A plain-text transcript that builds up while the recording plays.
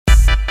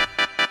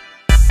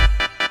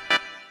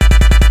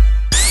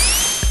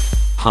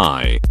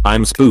Hi,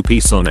 I'm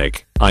Spoopy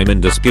Sonic. I'm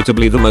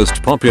indisputably the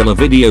most popular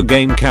video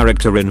game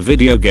character in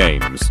video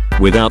games,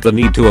 without the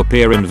need to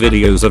appear in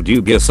videos of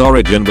dubious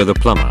origin with a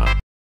plumber.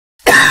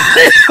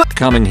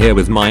 Coming here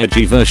with my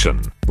edgy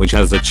version, which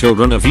has the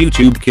children of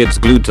YouTube kids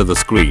glued to the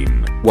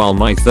screen, while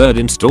my third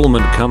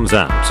installment comes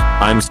out.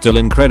 I'm still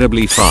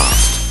incredibly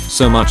fast,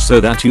 so much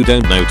so that you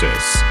don't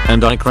notice,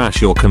 and I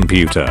crash your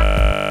computer.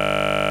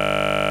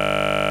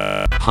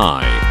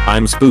 Hi,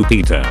 I'm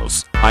Spoopy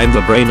Tails. I'm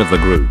the brain of the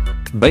group.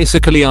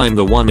 Basically I'm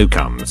the one who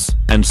comes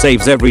and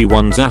saves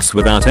everyone's ass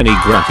without any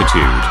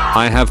gratitude.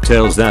 I have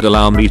tails that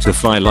allow me to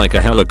fly like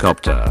a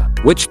helicopter,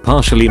 which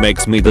partially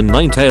makes me the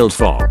nine-tailed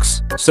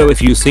fox, so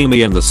if you see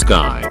me in the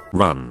sky,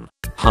 run.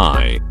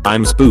 Hi,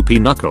 I'm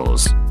Spoopy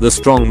Knuckles, the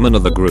strongman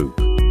of the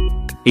group.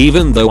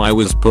 Even though I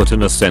was put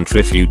in a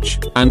centrifuge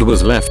and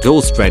was left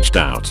all stretched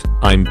out,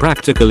 I'm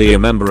practically a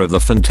member of the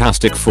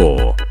Fantastic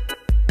Four.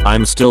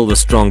 I'm still the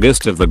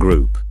strongest of the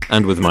group,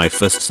 and with my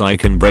fists I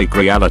can break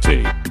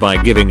reality by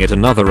giving it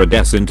another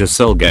descent into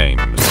Cell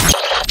games.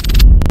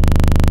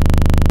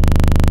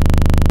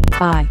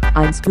 Hi,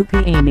 I'm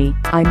Spoopy Amy.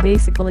 I'm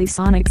basically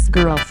Sonic's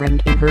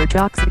girlfriend in her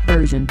toxic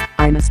version.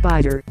 I'm a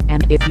spider,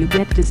 and if you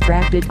get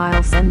distracted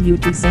I'll send you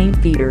to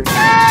St. Peter.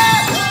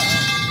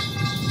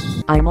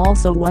 I'm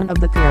also one of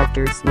the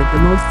characters with the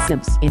most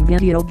simps in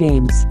video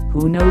games.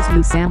 Who knows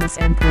you, Samus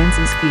and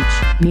Princess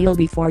Peach? Kneel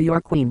before your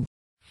queen.